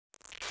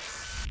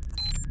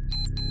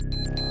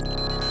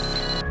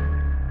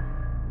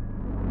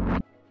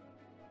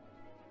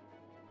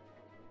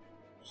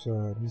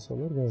Güzel.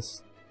 İnsanlar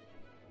gelsin.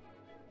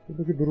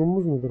 Buradaki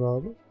durumumuz nedir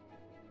abi?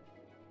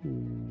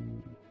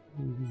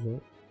 Güzel.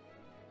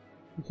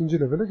 İkinci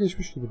levele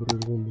geçmiş gibi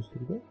duruyoruz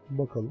endüstride.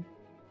 Bakalım.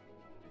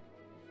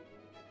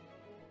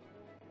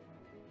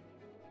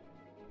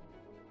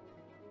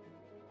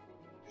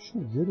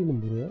 Şimdi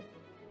gelelim buraya.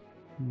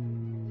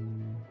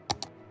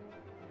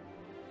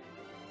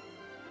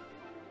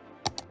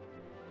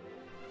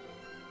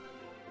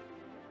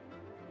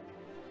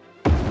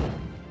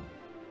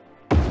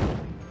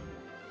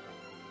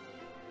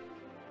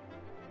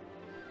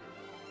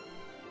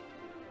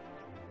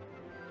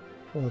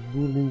 Evet, bu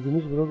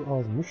linkimiz biraz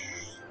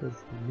azmış.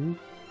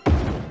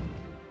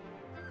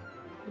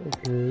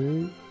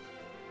 Okey.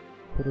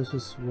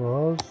 Proses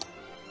var.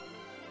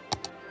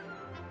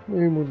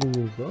 Memur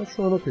linkimiz var.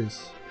 Şu an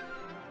okeyiz.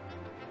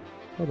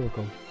 Hadi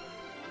bakalım.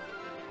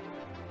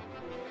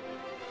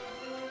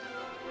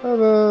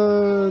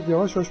 Evet.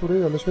 Yavaş yavaş buraya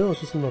yerleşmeye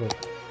başlasınlar.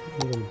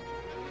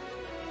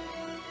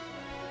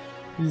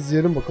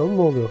 İzleyelim bakalım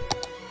ne oluyor.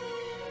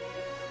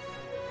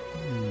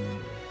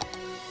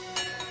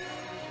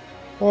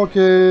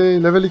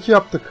 Okey. Level 2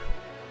 yaptık.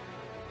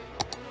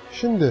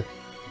 Şimdi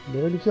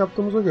level 2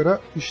 yaptığımıza göre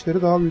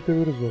işleri daha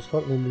büyütebiliriz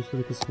dostlar.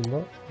 Endüstri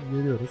kısmında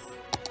geliyoruz.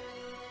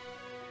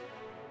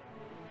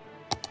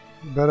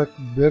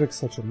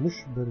 Barracks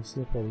açılmış. Barracks'i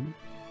yapalım.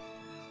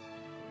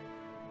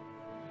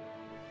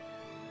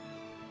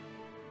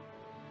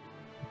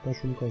 Hatta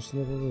şunu karşısına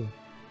yapalım.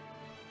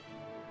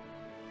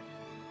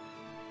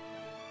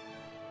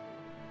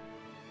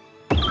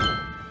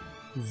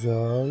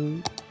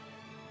 Güzel.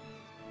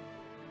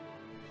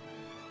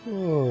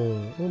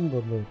 Onu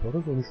da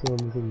yaparız. Onu şu an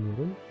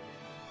bilmiyorum.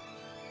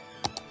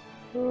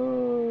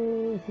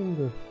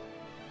 Şimdi.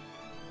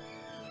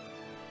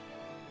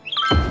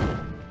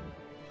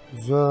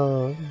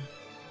 Güzel.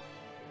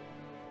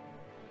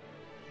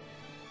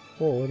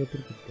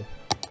 Elektrik gitti.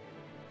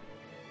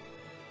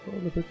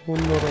 Öyle pek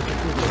bununla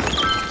alakası yok.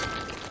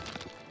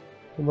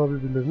 Bunlar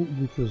birbirlerini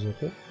iletiyor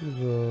zaten.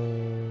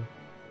 Güzel.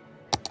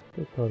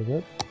 Tekrar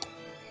gel.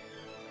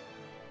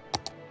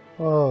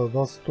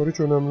 Dust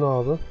storage önemli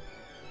abi.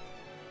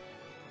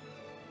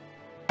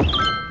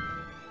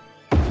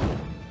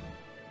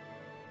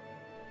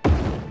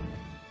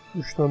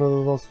 Üç tane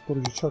de dust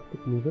storage'ı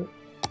çaktık mıydı?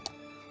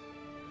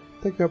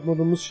 Tek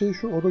yapmadığımız şey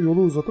şu, o da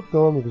yolu uzatıp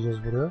devam edeceğiz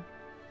buraya.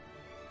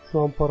 Şu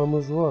an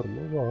paramız var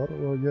mı? Var.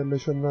 O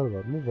yerleşenler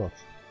var mı? Var.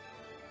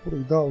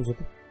 Burayı daha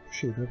uzatıp bir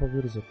şey de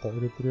yapabiliriz hatta.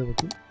 Elektriğe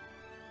bakayım.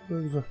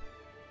 Böyle güzel.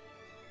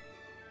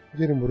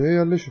 Gelin buraya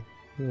yerleşin.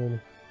 Yani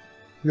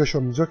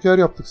yaşanacak yer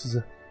yaptık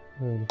size.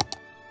 Yani.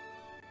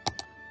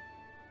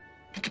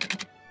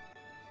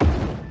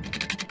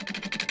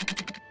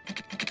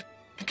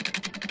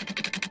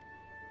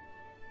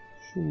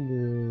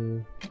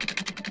 Şimdi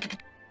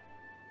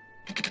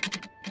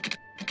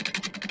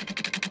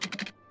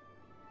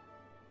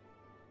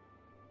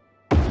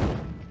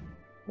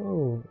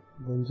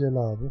gel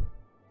abi.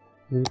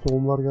 Yeni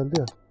tohumlar geldi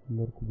ya.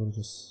 Bunları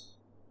kullanacağız.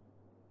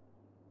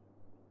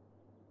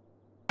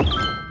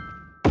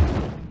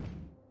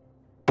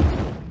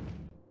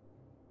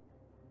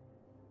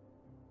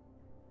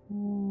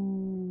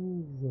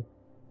 Güzel.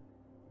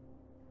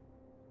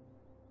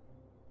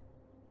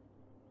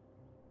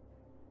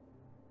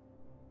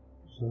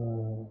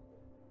 Güzel.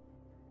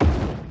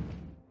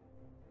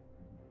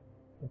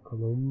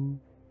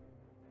 Bakalım.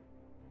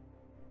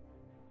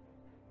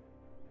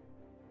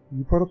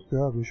 İyi para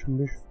tutuyor ya.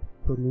 5500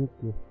 per unit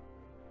diyor.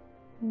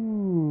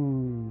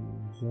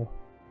 Güzel.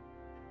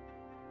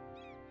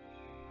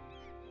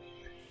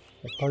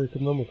 Hatta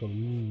yakından bakalım.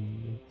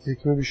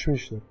 Ekme biçme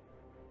işler.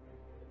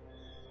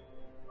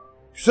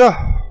 Güzel.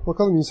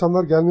 Bakalım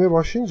insanlar gelmeye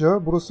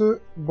başlayınca burası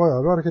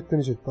bayağı bir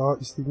hareketlenecek. Daha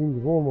istediğim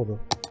gibi olmadı.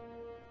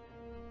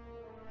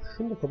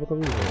 Şunu da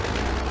kapatabiliriz.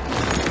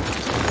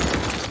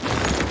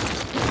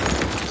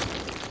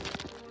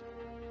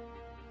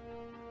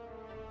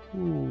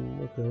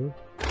 Okay.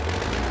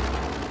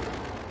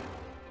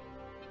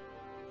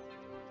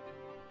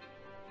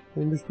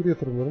 Endüstri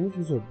yatırımlarımız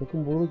güzel.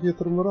 Bakın buradaki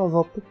yatırımları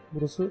azalttık.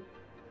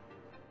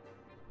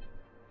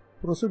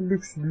 Burası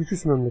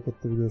lüküs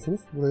memlekette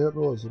biliyorsunuz. Buraya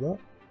dolayısıyla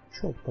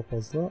çok da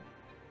fazla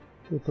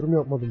yatırım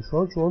yapmadım şu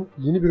an. Şu an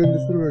yeni bir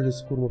endüstri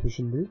bölgesi kurma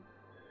peşindeyim.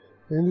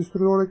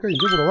 Endüstri oraya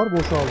kayınca buralar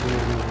boşaldı.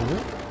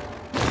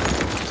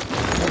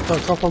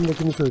 Hatta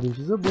kafamdakini söyleyeyim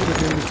size.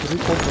 Buradaki endüstriyi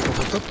komple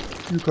kapatıp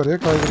yukarıya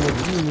kaydırma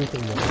gibi bir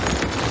niyetim var.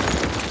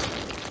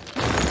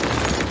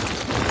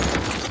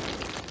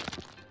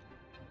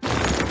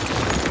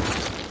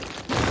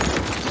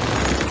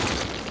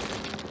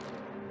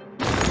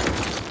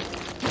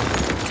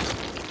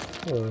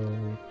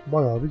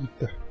 Bayağı bir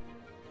gitti.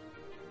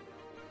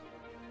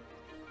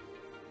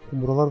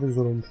 Buralar da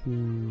güzel olmuş.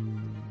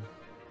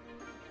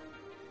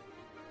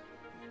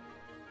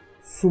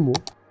 Su mu?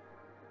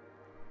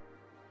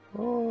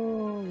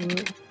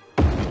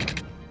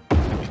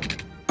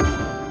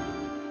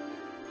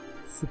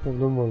 Su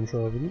problemi varmış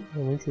abinin.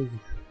 Hemen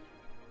çözdük.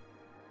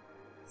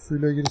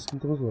 Suyla ilgili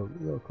sıkıntımız var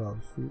mı? Yok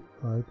abi, su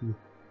gayet iyi.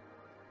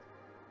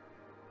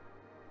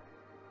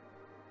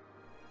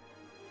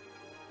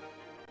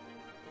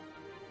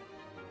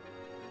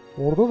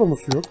 Orada da mı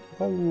su yok?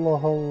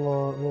 Allah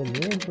Allah. Lan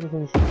ne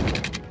enteresan iş.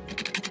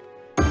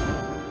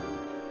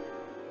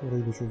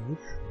 Orayı da çözdük.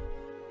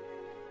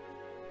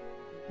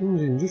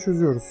 İnce ince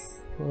çözüyoruz.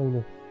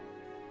 Aynen.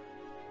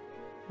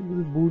 Şimdi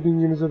bir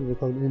building'imize bir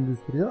bakalım,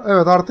 endüstriye.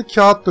 Evet, artık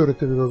kağıt da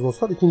üretebiliyoruz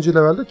dostlar. İkinci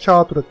levelde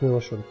kağıt üretmeye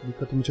başladık.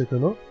 Dikkatimi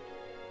çeken o.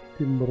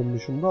 Timber'ın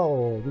dışında.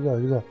 Oo,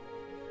 güzel güzel.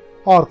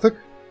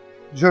 Artık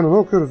canını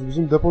okuyoruz.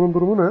 Bizim deponun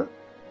durumu ne?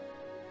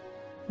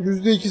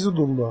 %2'si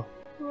dolu.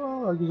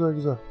 Aa, güzel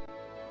güzel.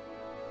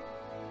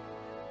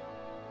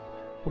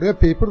 Buraya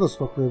paper da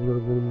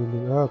stoklayabiliyoruz benim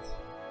bildiğim. Evet.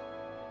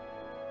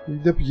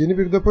 Yeni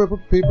bir depo yapıp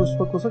paper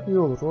stoklasak iyi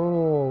olur.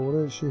 Oo,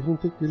 oraya şehrin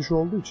tek girişi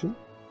olduğu için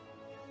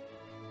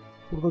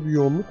burada bir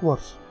yoğunluk var.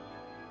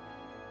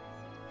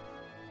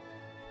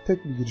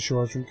 Tek bir girişi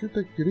var çünkü.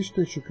 Tek giriş,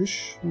 tek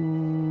çıkış.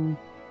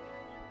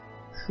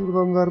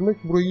 Şuradan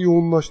vermek burayı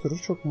yoğunlaştırır.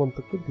 Çok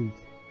mantıklı değil.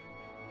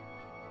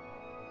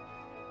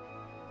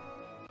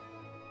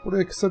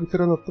 Buraya kısa bir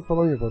tren hattı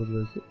falan yaparız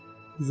belki.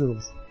 Güzel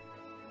olur.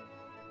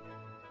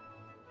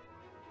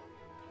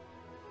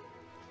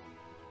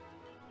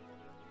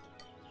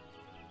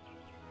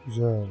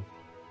 Güzel.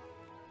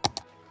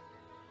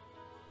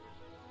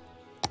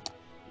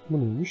 Bu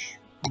neymiş?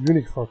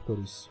 Unique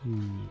Factories.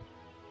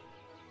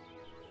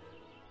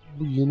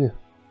 Bu yeni.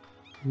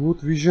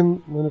 Wood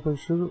Vision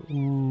Manufacture.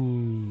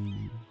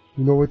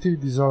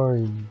 Innovative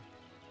Design.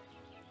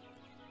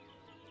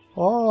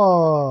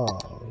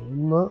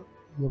 Bununla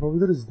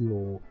yapabiliriz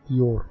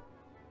diyor.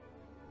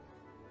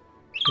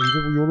 Önce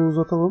bu yolu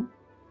uzatalım.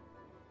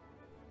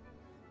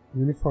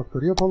 Unique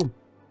Factory yapalım.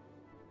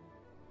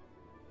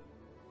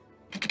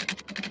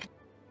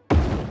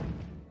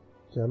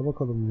 Gel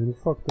bakalım, Unique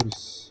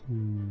Factories.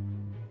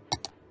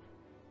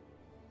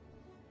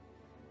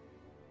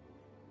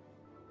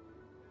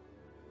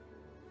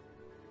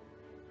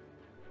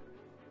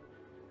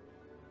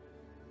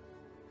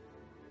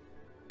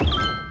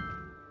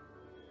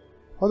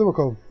 Hadi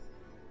bakalım.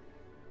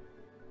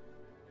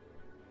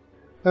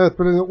 Evet,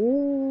 böyle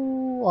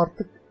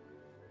artık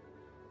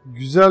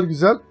güzel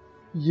güzel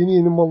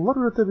yeni mallar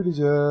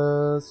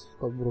üretebileceğiz.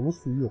 Tabi buranın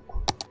suyu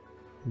yok.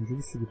 Önce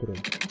bir su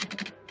bitirelim.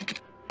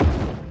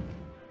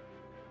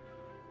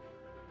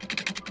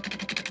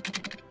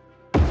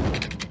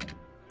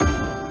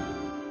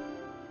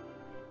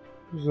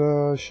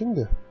 Güzel.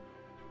 Şimdi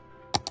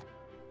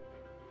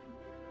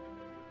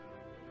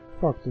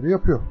faktörü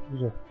yapıyor.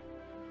 Güzel.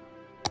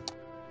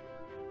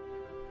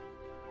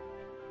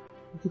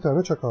 2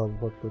 tane çak abi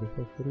faktörü.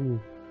 Faktörü iyi.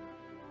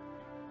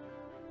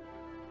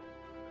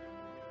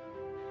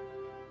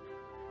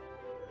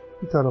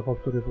 Bir tane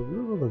faktör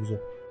yapabiliyoruz. O da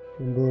güzel.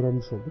 Bunu da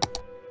öğrenmiş olduk.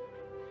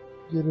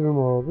 Gelelim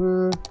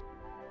abi.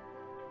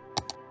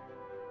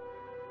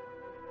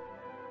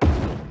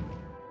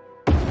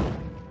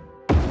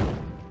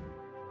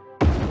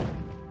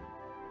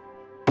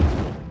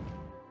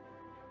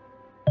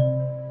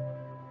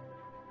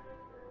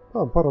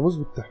 Tamam, paramız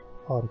bitti.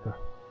 Harika.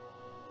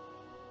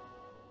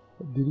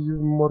 Deli gibi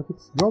bir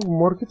market. Ya bu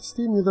market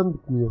isteği neden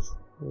bitmiyor?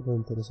 O da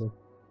enteresan.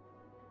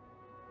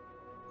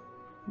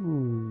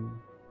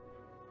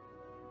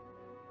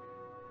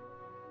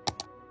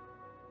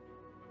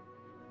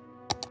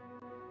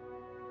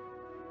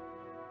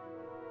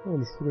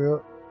 Yani şuraya,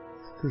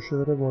 şu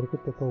köşelere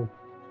market atalım.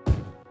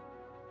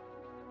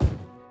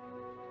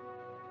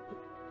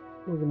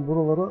 Bakın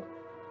buralara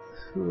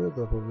şuraya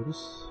da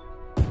yapabiliriz.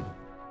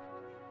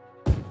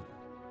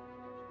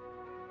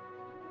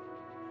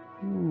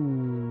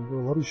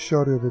 Buralar iş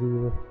arıyor deli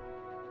gibi.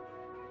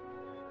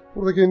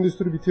 Buradaki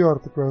endüstri bitiyor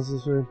artık, ben size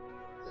söyleyeyim.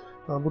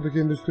 Buradaki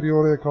endüstriyi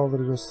oraya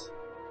kaldıracağız.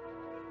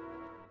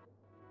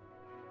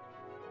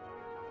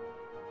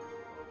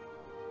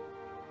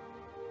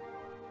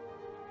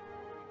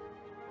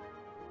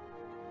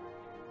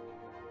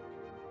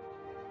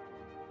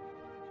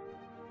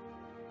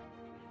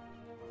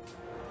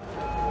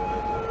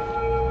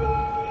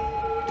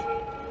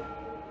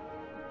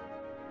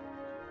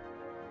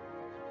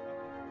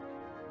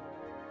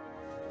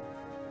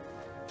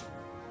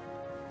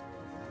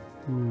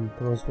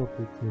 Transport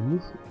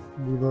bekliyormuş.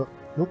 Burada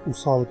yok mu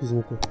sağlık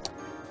hizmeti?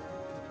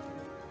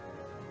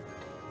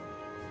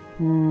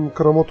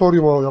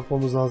 Krematoryum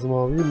yapmamız lazım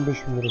abi.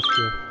 25.000 lira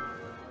istiyor.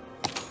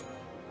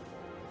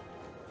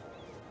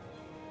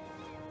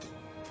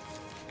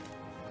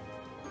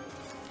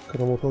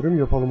 Krematoryum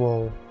yapalım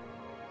abi.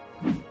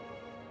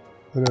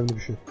 Önemli bir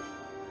şey.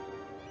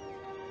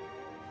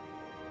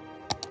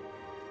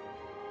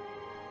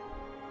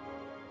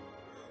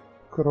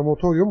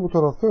 Krematoryum bu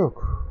tarafta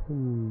yok.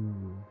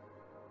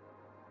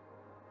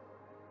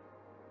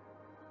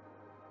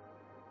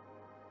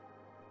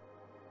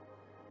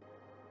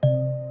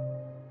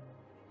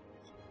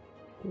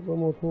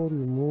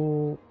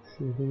 Krematoryumu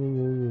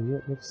şehrimin yayını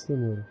yapmak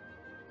istemiyorum.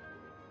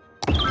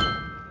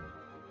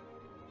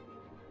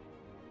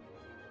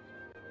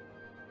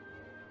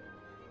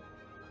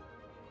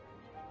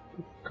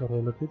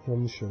 Karalaket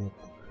yanlış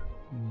yaptık.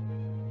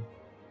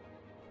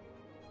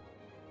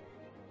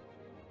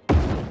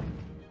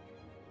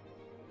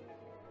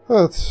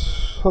 Evet.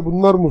 Ha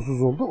bunlar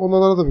mutsuz oldu.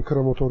 Onlara da bir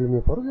krematoryum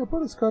yaparız.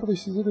 Yaparız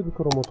kardeş, size de bir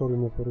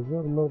krematoryum yaparız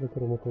ya. Bunlar da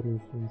krematoryum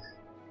istiyormuş.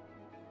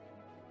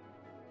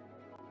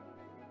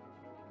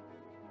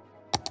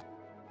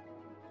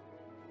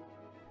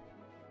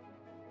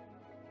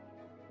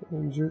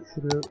 Önce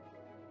şuraya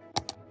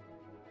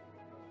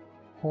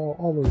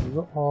al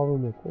hızlı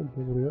AVM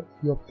komple buraya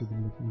yap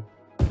dedim bakayım.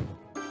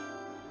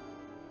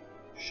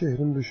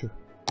 Şehrin dışı.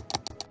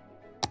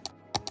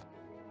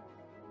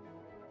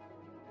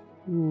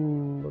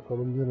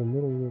 Bakalım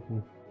gelenler olacak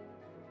mı?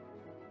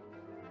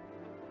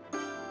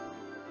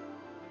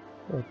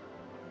 Evet.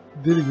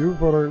 Deli gibi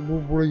para,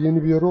 buraya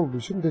yeni bir yer olduğu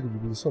için deli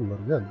gibi insanlar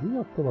geldi,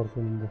 yaptılar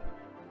sonunda.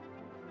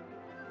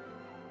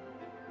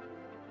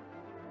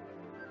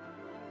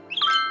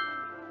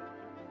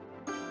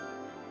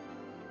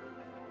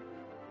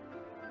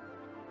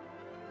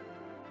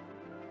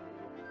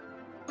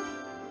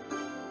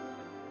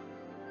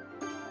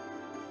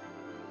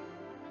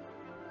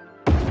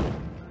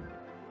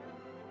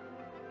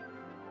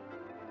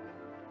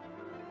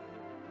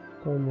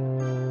 Tamam.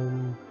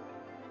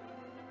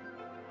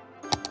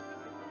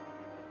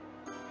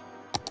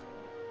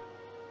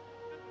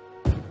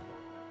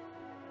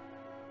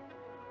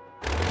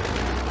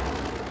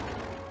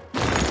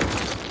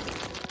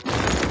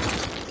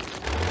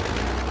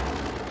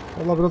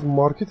 Valla biraz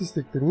market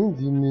isteklerinin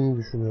dindiğini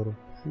düşünüyorum.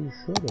 Şimdi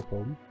şöyle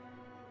yapalım.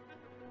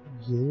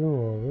 Gelelim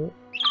abi.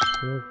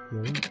 Şöyle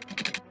yapalım.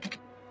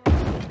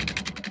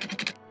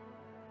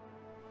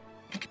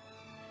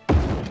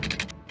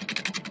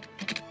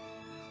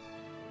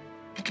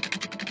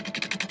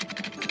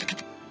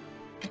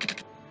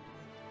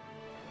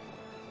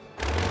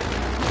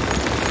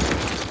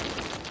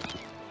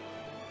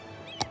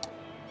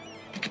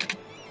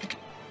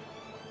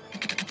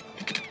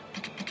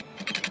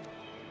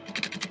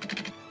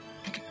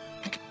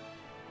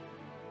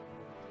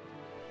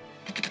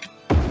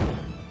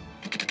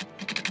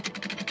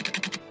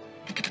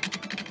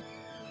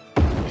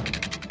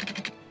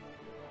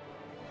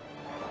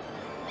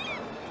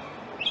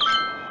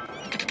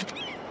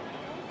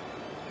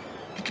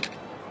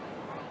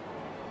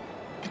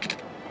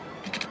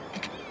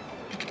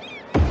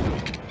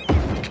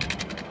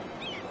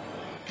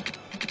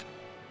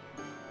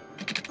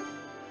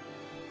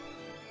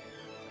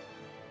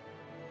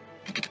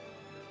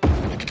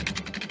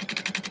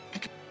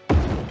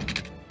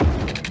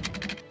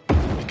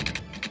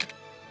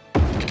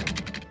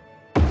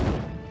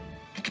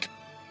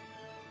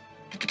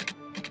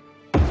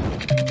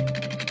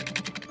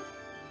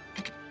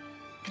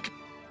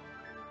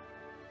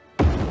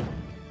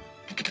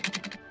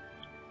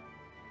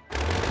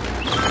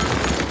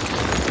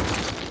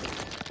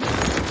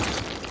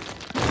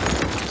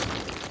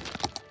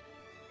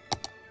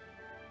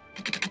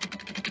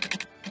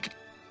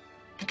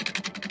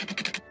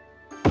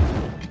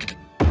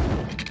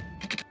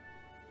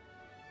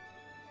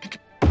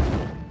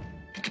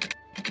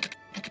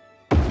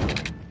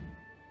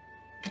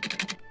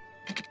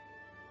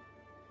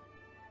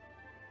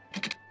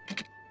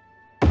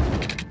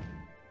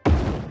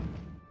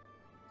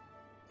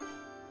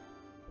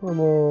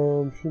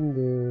 Tamam,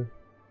 şimdi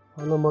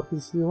ana market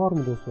isteği var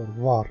mı dostlar?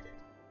 Var.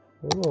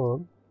 O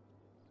zaman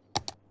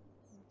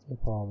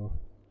hep abi.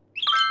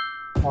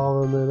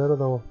 AVM'lere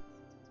devam.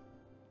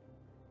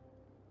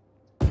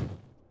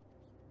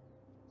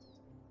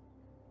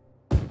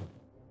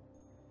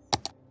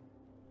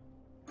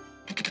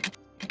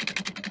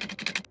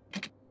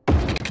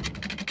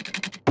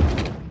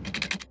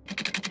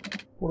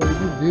 Burayı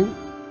bildiğin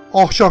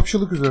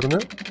ahşapçılık üzerine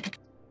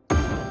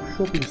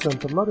shopping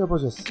center'lar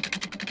yapacağız.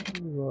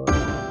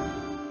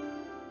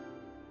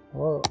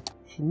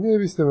 Şimdi ev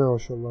istemeye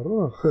başladılar değil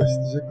mi?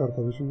 İsteyecekler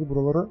tabii, çünkü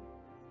buralara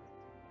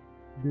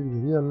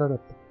bir yerler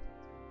yaptık.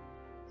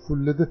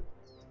 Fulledi.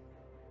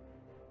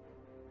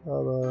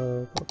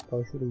 Evet,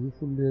 hatta şurayı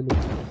fullleyelim.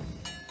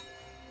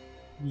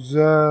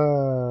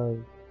 Güzel.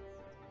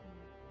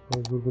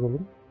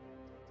 Durduralım.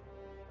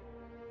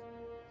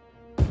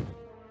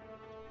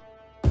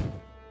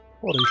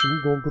 Orayı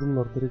şimdi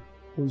doldururlar. Direkt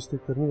o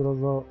isteklerini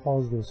biraz daha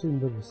az da olsa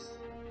indiririz.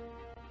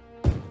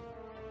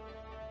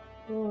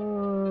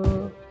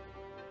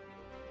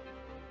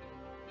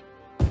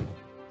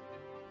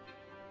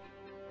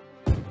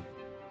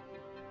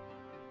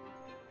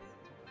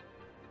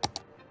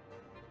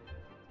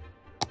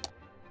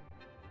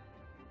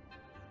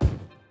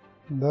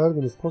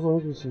 Nerediniz?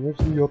 Kazanız mısın?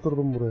 Hepsini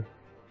yatırdım buraya.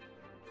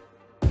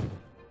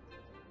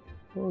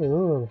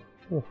 Aynen öyle.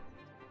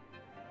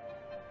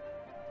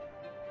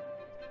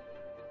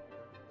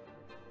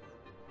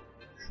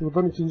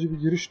 Şuradan ikinci bir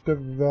giriş de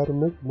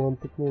vermek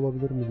mantıklı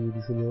olabilir mi diye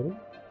düşünüyorum.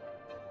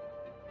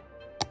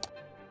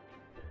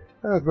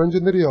 Evet,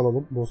 bence nereye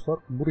alalım dostlar?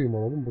 Burayı mı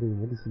alalım, burayı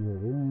mı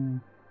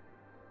düşünüyorum.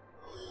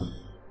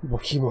 Bir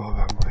bakayım abi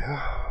ben buraya.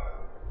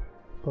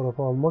 Bu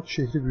tarafa almak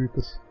şehri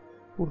büyütür.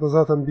 Burada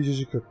zaten bir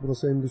cacık yok.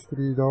 Burası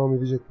endüstriyi devam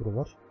edecek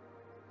buralar.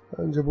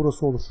 Bence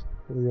burası olur.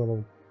 Burayı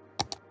alalım.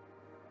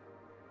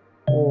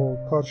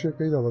 Karşı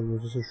yakayı da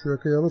alabiliyoruz. Mesela şu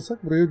yakayı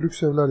alırsak buraya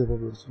lüks evler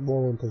yapabiliriz. Bu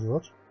avantajı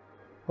var.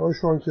 Ama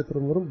şu anki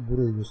yatırımlarım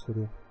burayı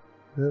gösteriyor.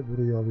 Ve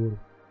burayı alıyorum.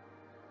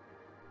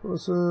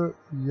 Burası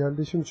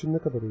yerleşim için ne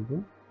kadar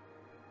uygun?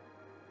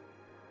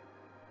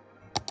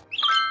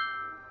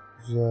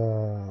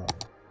 Güzel.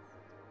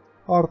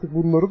 Artık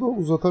bunları da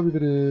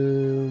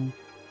uzatabilirim.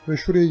 Ve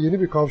şuraya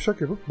yeni bir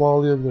kavşak yapıp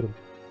bağlayabilirim.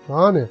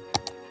 Yani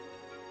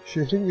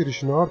şehrin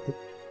girişini artık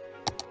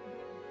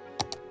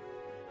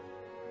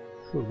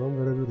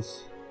şuradan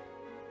verebiliriz.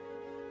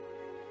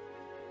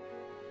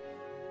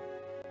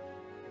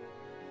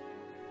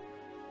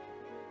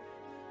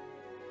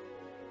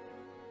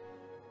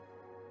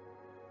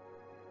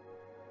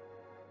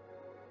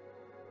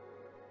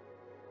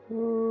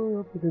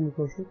 Yap bakayım bir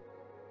kavşak.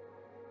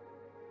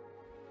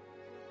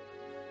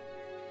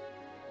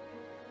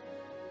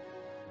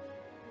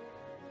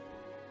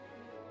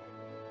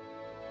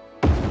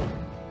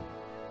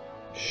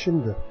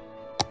 Şimdi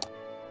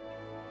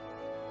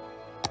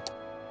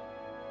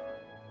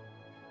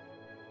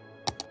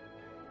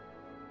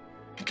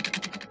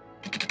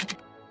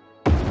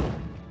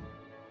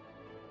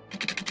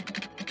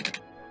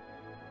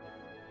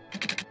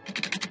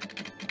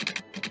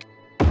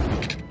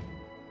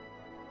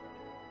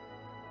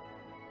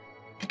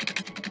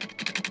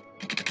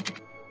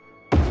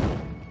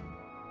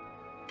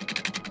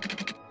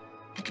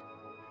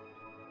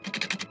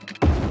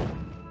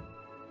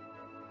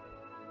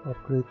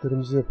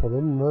upgrade'lerimizi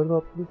yapalım. Nerede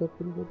upgrade?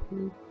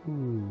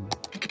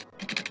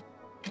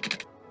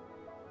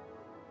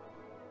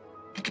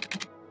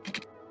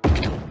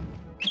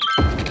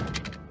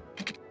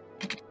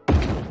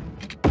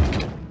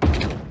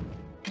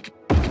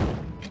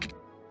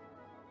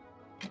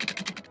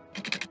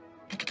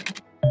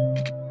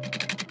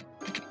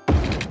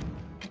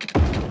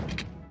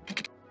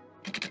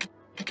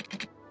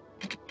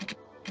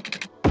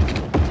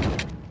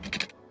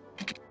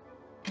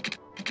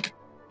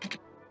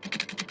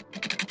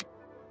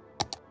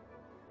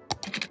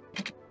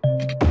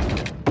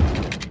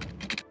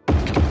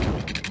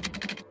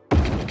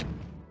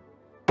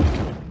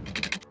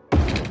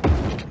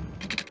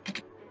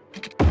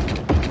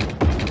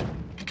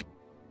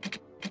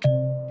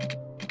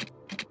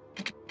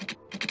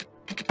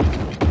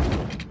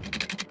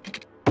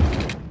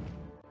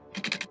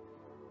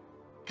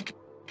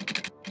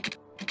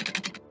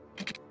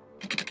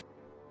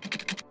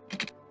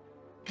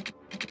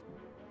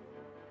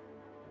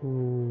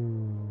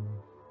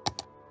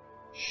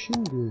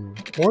 Şimdi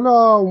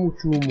hola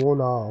Umut'cum,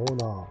 hola.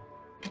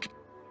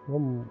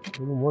 Lan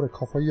oğlum var ya,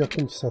 kafayı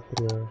yaktım 2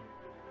 saattir ya.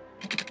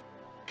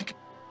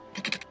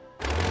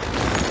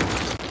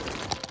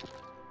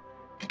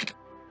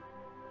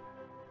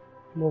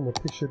 Normal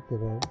tek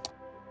şeritle be.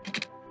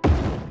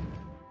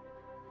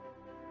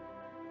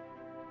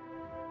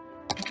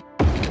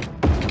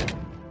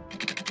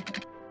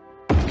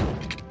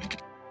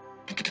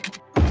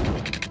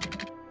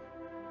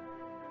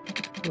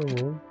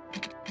 Tamam.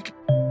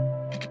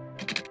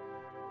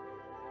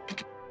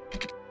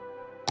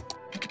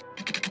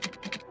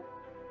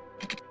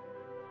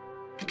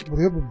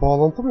 Buraya bir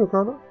bağlantı mı yok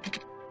hala?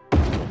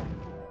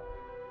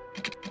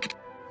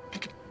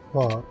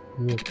 Var.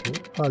 Yoktu.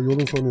 Ha,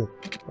 yolun sonu yok.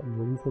 Tamam,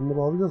 yolun sonuna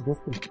bağlayacağız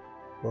dostum.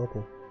 Rahat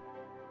ol.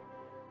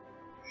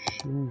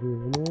 Şimdi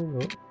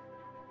bunu da...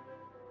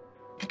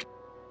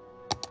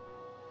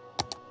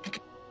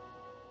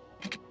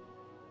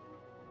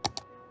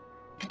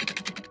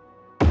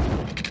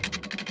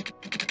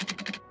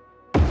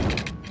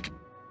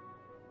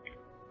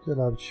 Gel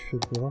abi, çift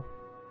şerit var.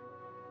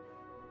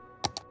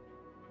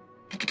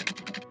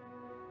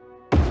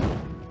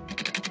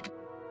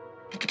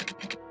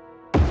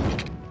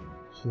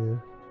 İki.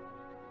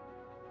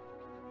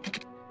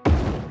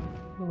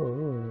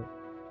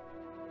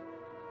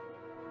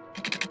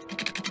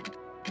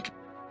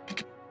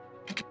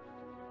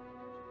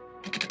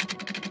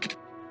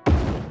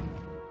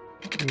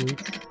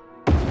 Üç.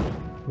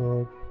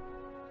 Dört.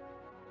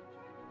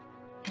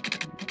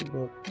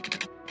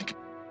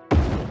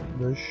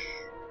 Beş.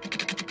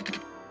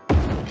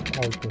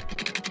 6.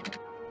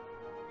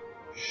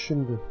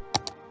 Şimdi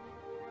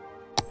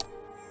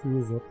suyu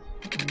uzat.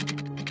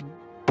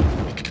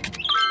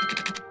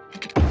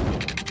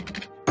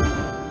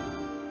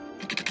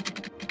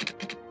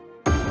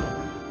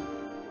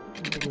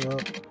 Buraya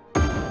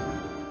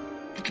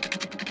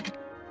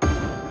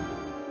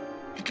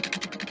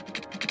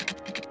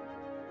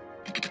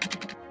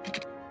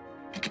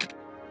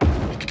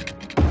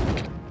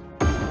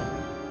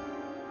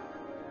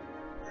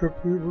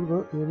köprüyü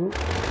burada yolu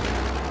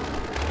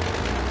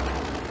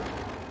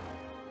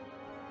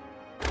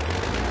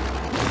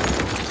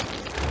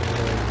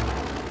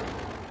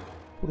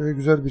buraya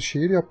güzel bir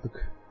şehir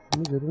yaptık.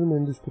 Şimdi gelelim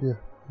endüstriye.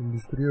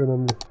 Endüstriye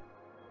önemli.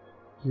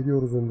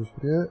 Geliyoruz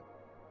endüstriye.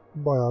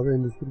 Bayağı bir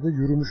endüstride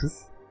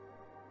yürümüşüz.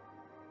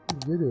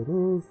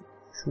 Geliyoruz.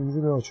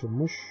 Üçüncü ne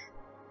açılmış?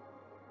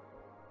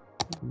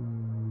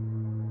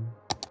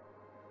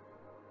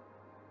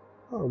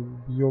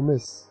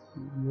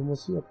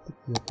 Biyoması yaptık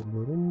diye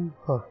hatırlıyorum.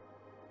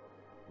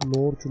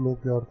 Lower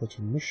log yard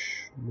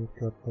açılmış.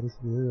 Log yardları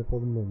şuraya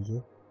yapalım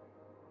bence.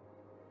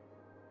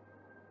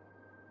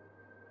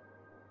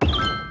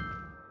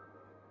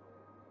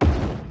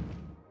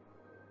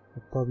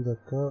 Hatta bir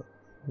dakika.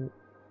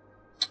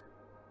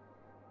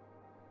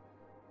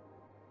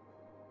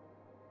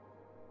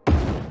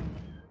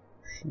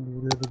 Şimdi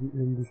buraya da bir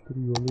endüstri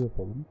yolu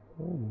yapalım.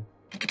 Tamam mı?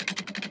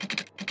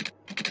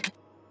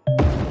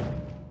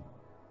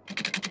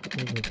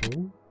 Şöyle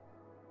yapalım.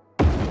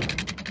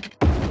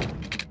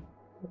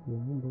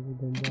 Tamam, bunu da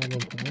buradan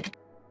bağlantıya.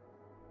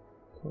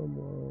 Tamam.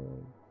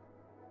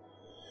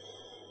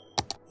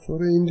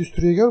 Sonra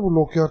endüstriye gel, bu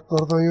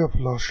lokyardlardan yap.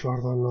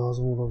 Larşlardan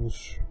lazım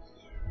olabilir.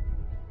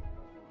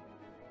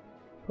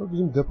 Tabii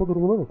bizim depo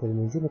durumuna bakalım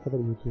önce. Ne kadar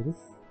üretiyoruz?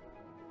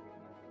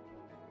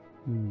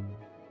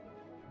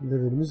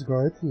 Levelimiz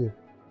gayet iyi.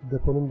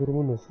 Deponun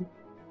durumu nasıl?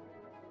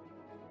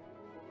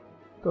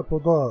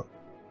 Depo daha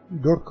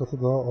 4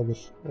 katı daha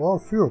alır. Aa,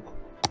 su yok.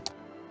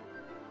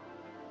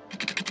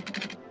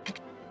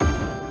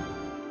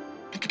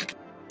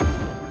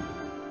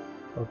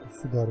 Artık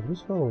su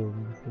derdimiz kalmadı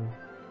şu an.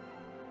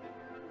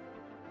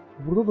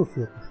 Burada da su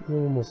yokmuş.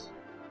 İnanılmaz.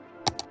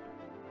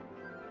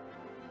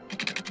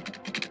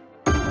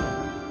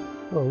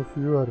 Tamam,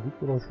 suyu verdik.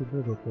 Ulan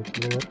şurada da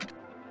var.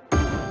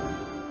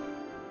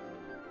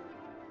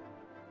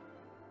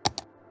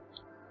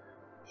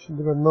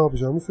 Şimdi ben ne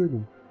yapacağımı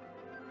söyleyeyim.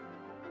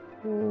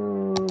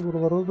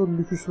 Buralarda da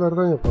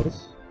lüküslerden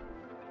yaparız.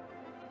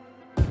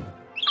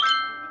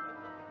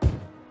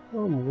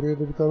 Tamam mı? Buraya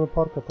da bir tane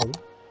park atalım.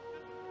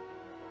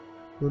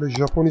 Böyle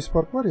Japonis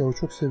park var ya, o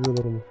çok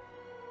seviyorlar onu.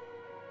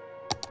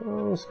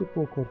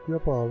 Basketbol kortu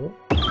yap abi.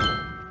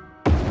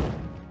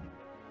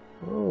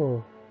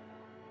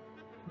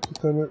 Bir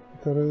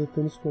tane de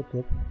tenis kort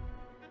yap.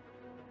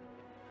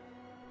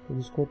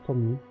 Tenis kort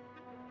tamam.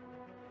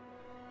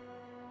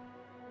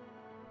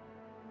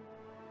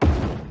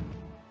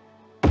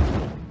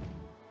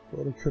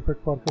 Sonra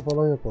köpek parkı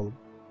falan yapalım.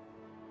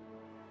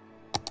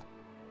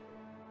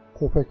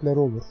 Köpekleri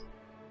olur.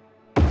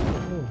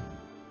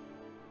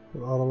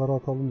 Aralara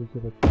atalım bir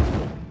köpek parkı.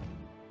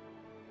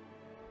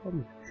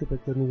 Tamam,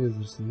 köpeklerini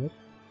gezdirsinler.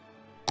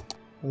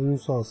 Oyun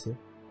sahası.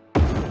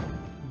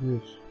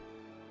 Bir.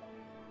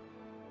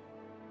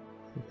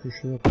 Şu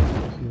köşe yapalım.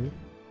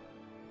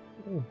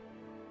 İki.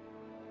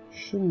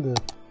 Şimdi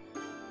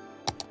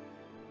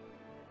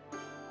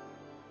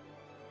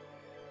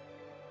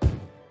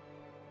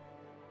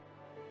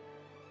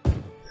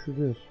şu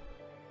bir.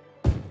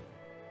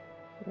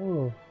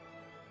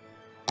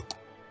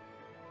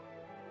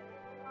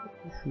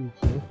 Şu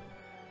iki.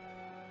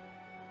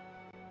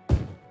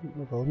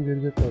 Bakalım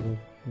gelecekler mi?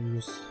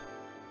 Bilmiyoruz.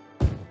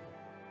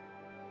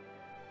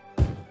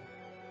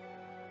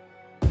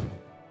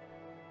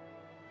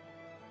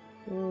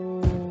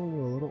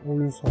 Buralara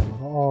oyun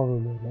sahaları,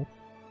 AVM'ler.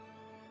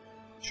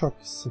 Çak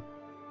gitsin.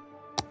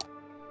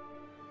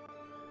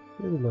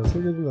 Gelirlerse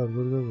gelirler.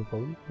 Göreceğiz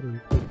bakalım.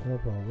 Burayı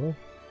tekrar bağlı.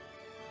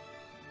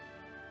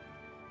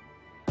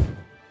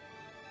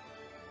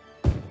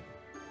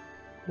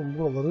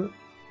 Buraları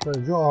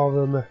bence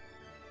AVM.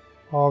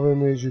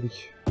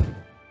 AVM'cilik.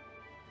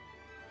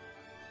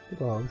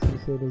 Dur abi, şunu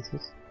şöyle uçur.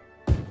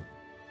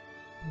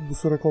 Bu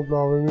sıra komple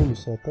AVM'ymiş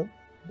zaten.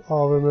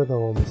 AVM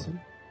devam etsin.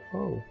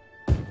 Tamam mı?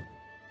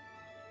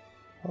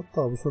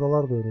 Hatta bu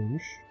sıralar da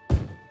öyleymiş.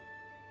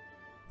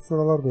 Bu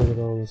sıralar da öyle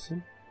devam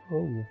etsin.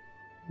 Tamam mı?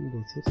 Bunu da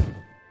uçur.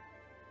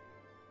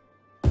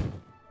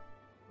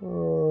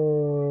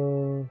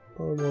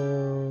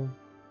 Tamam.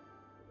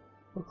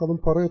 Bakalım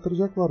para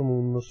yatıracaklar mı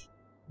bunlar?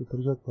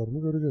 Yatıracaklar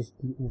mı göreceğiz.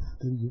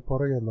 Deli gibi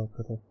para geldi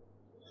hakikaten.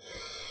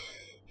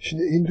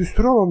 Şimdi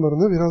endüstri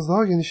alanlarını biraz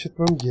daha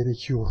genişletmem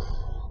gerekiyor.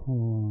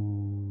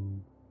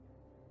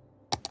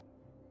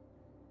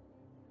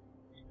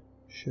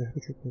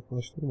 Şehri çok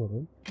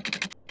yaklaştırmadan.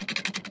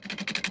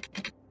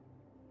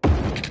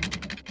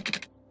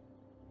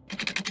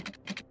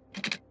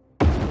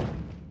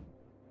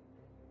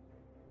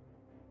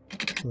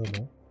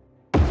 Şöyle.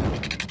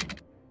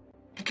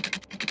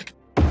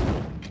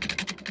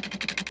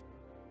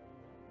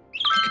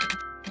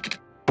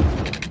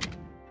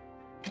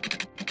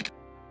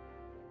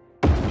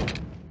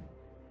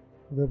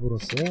 Ve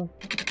burası.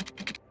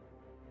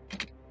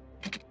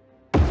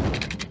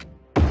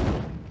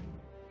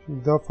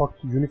 Şimdi daha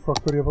unique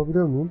faktör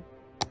yapabiliyor muyum?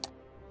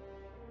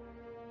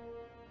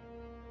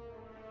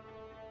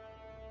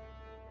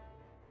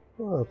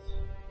 Evet.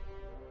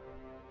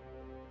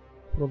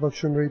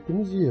 Production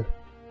rate'imiz iyi.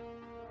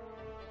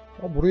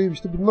 Burayı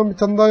işte bundan bir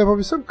tane daha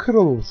yapabilsem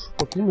kral olur.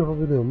 Bakayım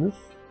yapabiliyor muyuz?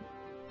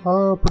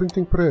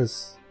 Printing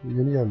press.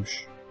 Yeni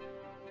gelmiş.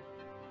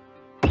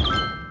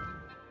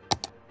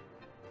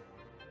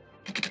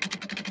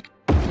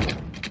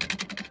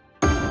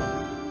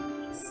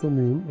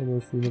 Sunayım. Hemen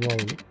suyunu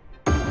bağlayayım.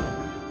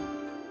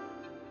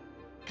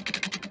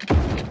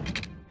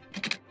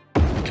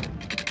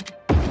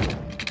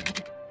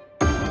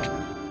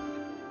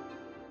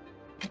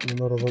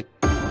 Aradan.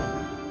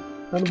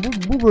 Yani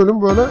bu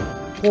bölüm böyle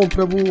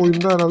komple bu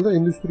oyunda herhalde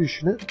endüstri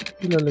işini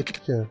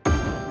ilerlettik yani.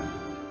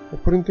 O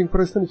printing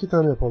press'ten 2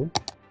 tane yapalım.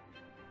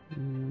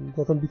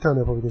 Zaten bir tane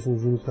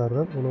yapabiliyorsunuz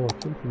unitlerden. Ona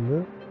baktım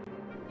şimdi.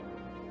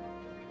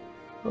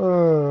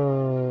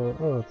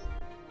 Evet.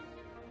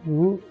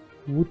 Bu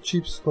wood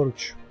chip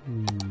storage.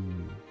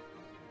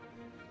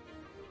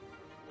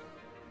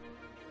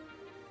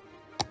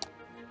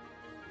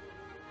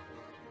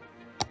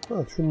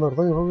 Evet,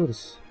 şunlardan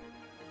yapabiliriz.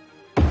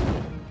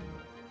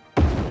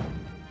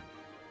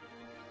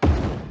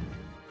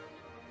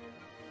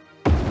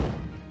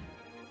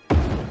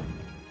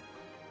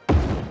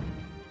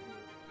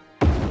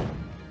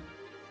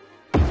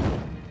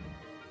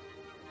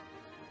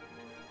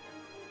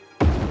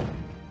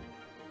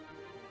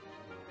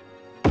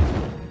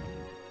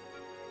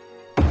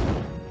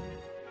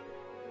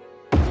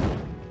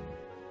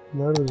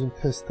 Nerede bizim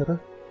testere?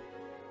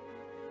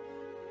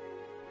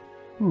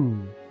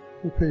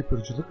 Bu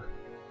papercılık.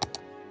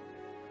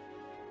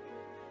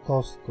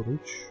 Dust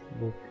storage.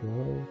 Bak ya.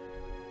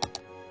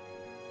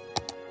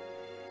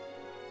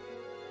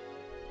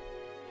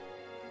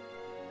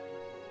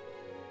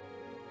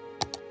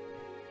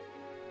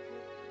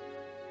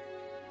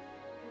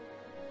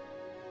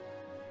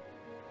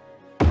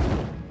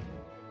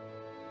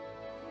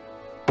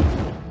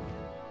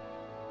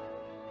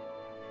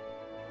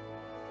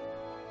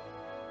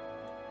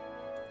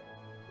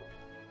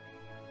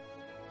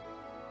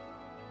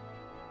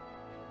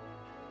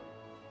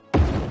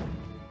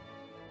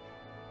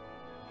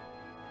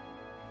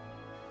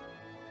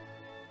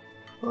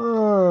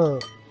 Ha.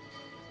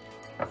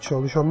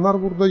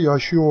 Çalışanlar burada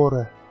yaşıyor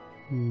oraya.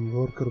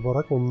 Worker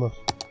barak onlar.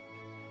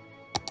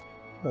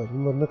 Evet,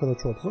 bunları ne kadar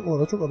çoğaltırsak o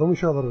kadar çok adamı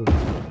işe alır. Yani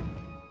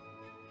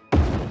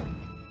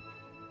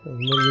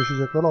bunları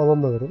yaşayacakları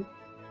alan da verelim.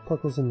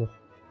 Takılsınlar.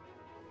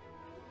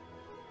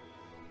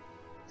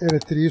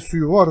 Elektriği,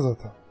 suyu var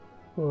zaten.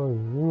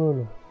 Aynen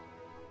öyle.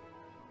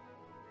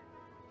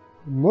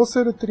 Nasıl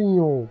elektriğin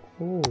yok?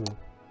 Evet.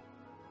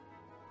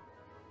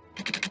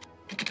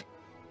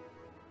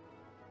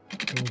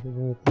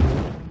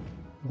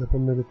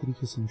 Deponun elektriği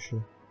kesilmiş ya.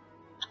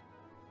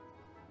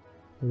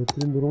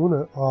 Elektriğin durumu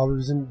ne? Abi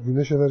bizim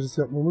güneş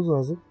enerjisi yapmamız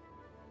lazım.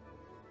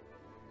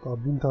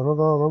 Daha 1000 tane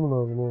daha adam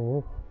lazım.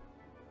 Of.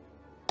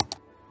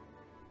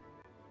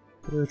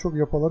 Buraya çok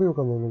yapaları yok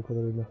anladığım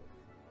kadarıyla.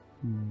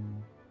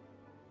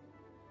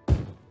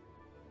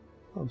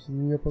 Tamam,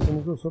 sizin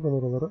yapasınız yoksa ben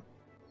oralara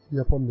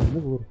yapan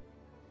birini bulurum.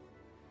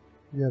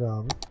 Gel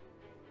abi.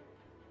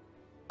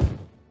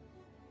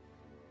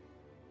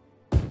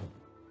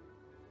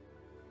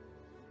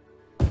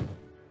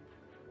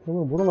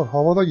 Tamam, buralar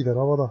havada gider,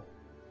 havada.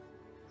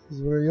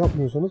 Siz burayı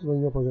yapmıyorsanız ben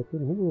yapacak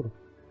birini bulurum.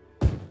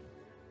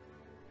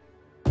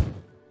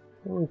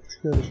 Tamam,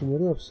 küçük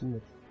yerleşimleri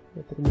yapsınlar.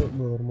 Yatırım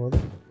yapmıyorlar madem.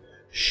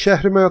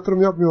 Şehrime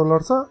yatırım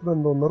yapmıyorlarsa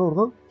ben de onları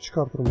oradan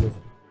çıkartırım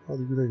dostum.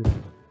 Hadi güle güle.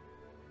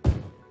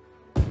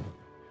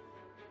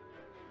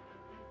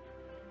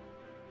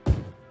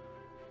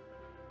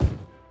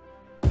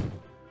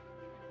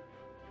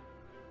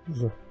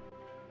 Güzel.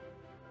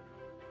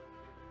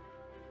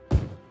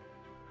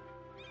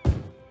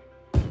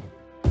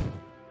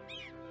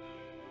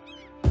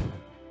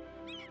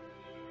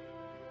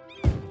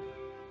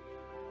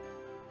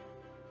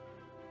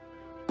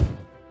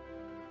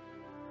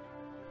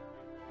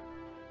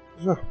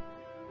 Güzel.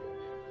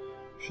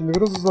 Şimdi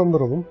biraz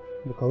hızlandıralım.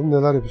 Bakalım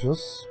neler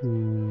yapacağız.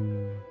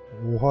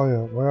 Oha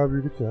ya, bayağı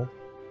büyüdük ya.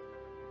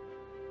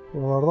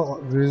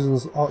 Buralarda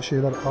residence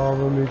şeyler,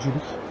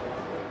 AVM'cilik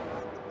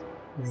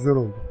güzel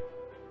oldu.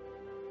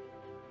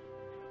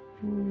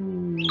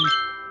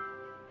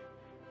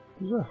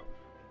 Güzel.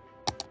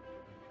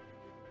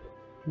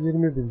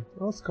 20.000.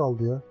 Az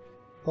kaldı ya.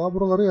 Daha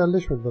buralara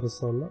yerleşmediler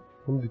ısrarla.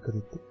 Bunu dikkat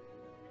ettim.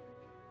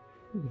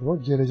 Bir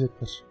zaman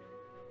gelecekler.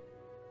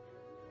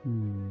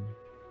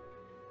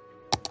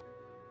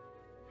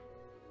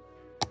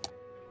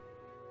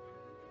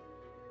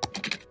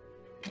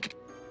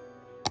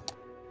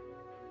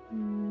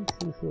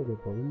 Şunu şöyle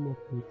yapalım.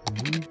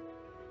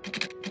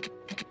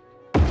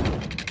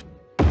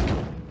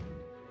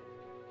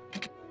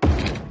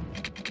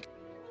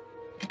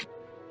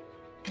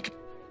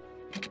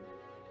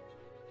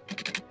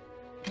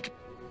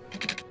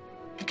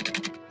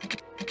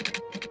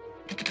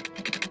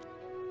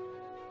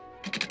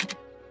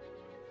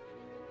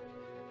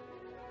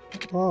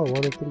 Aa, var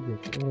elektrik yok.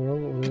 Oraya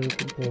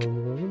elektrik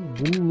bağlamamız lazım.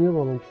 Bunun niye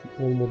bağlantı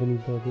olmadığını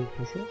iddia ediyor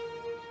paşa?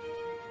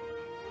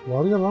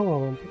 Var ya lan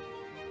bağlantı.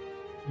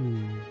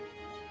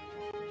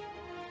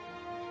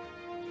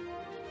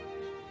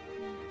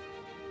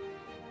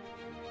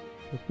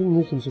 Bakın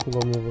niye kimse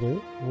kullanmıyor burayı?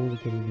 Onu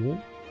dikkat ediyor.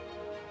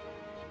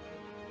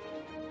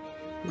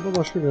 Burada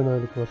başka bir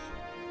enayilik var.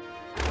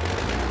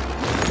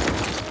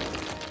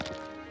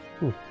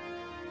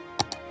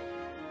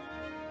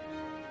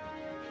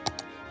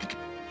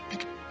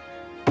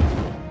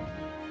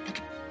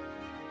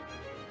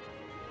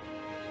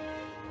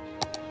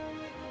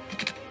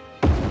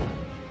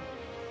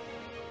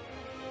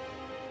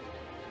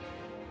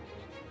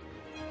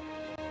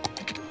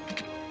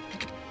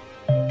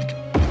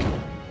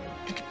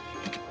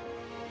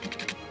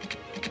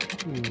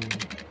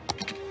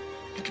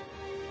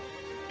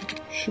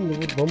 Şimdi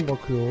buradan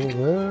bakıyor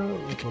ve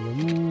bakalım.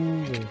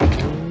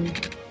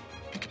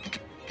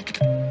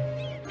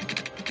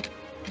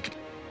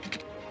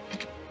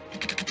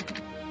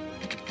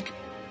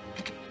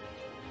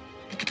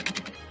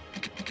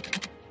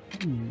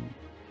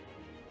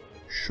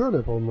 Şöyle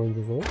yapalım bence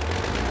o zaman.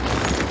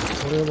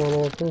 Oraya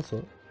bağlamaktansa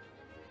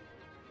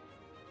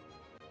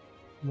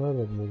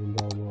Nerede bu modun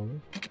devamı abi?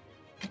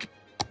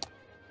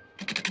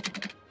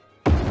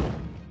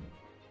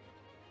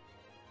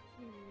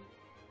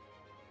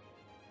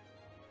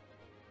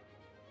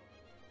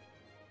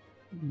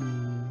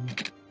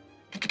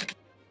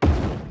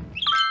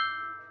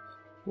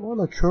 Bu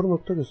hala kör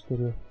nokta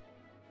gösteriyor.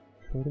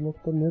 Kör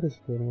nokta neresi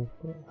kör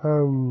nokta?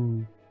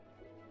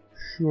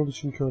 Şu yol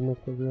için kör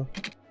nokta diyor.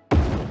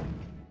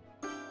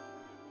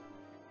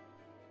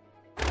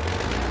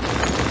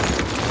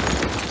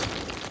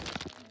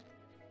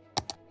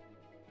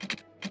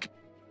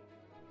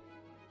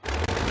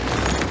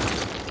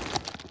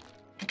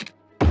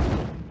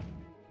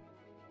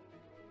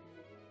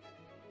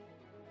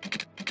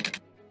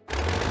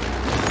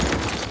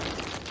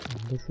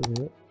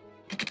 Şuraya.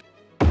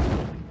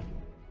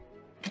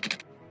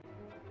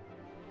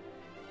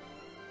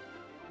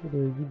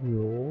 Buraya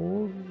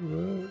gidiyor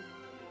ve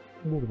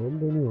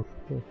buradan dönüyor.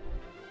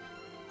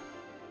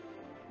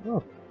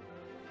 Bak.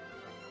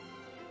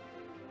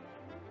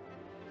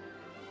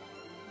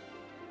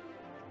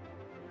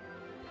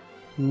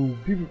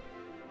 Bir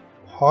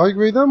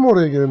highway'den mi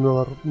oraya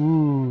giremiyorlar?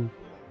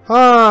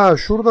 Ha,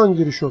 şuradan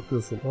giriş yok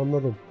diyorsun.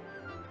 Anladım.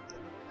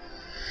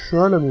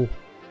 Şöyle mi?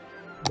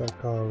 Bir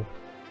dakika abi.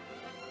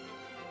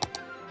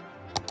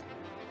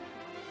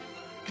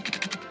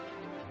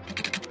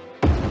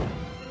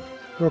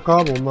 Yok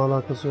abi, onunla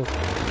alakası yok.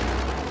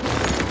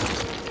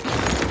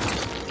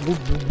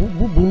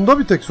 Bunda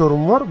bir tek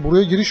sorun var.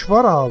 Buraya giriş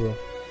var abi.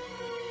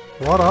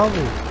 Var abi.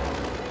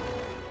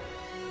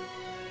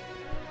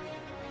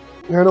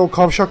 Yani o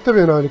kavşakta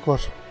bir enayilik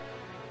var.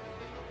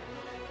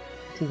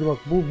 Çünkü bak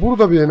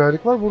burada bir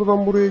enayilik var.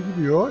 Buradan buraya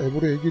gidiyor.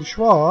 Buraya giriş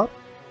var.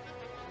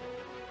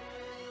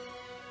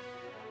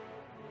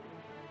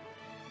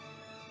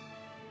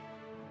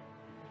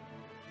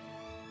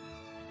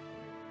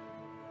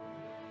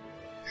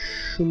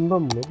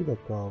 Şundan mı? Bir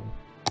dakika abi.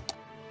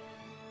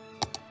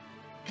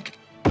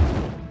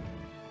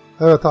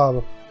 Evet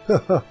abi.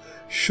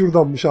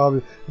 Şuradanmış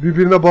abi.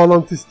 Birbirine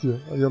bağlantı istiyor.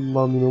 Ay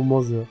Allah'ım,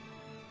 inanılmaz ya.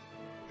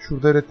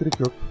 Şurada elektrik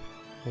yok.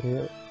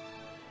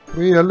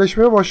 Buraya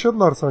yerleşmeye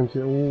başladılar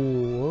sanki.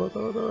 Oo,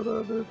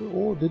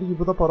 deli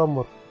gibi de param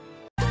var.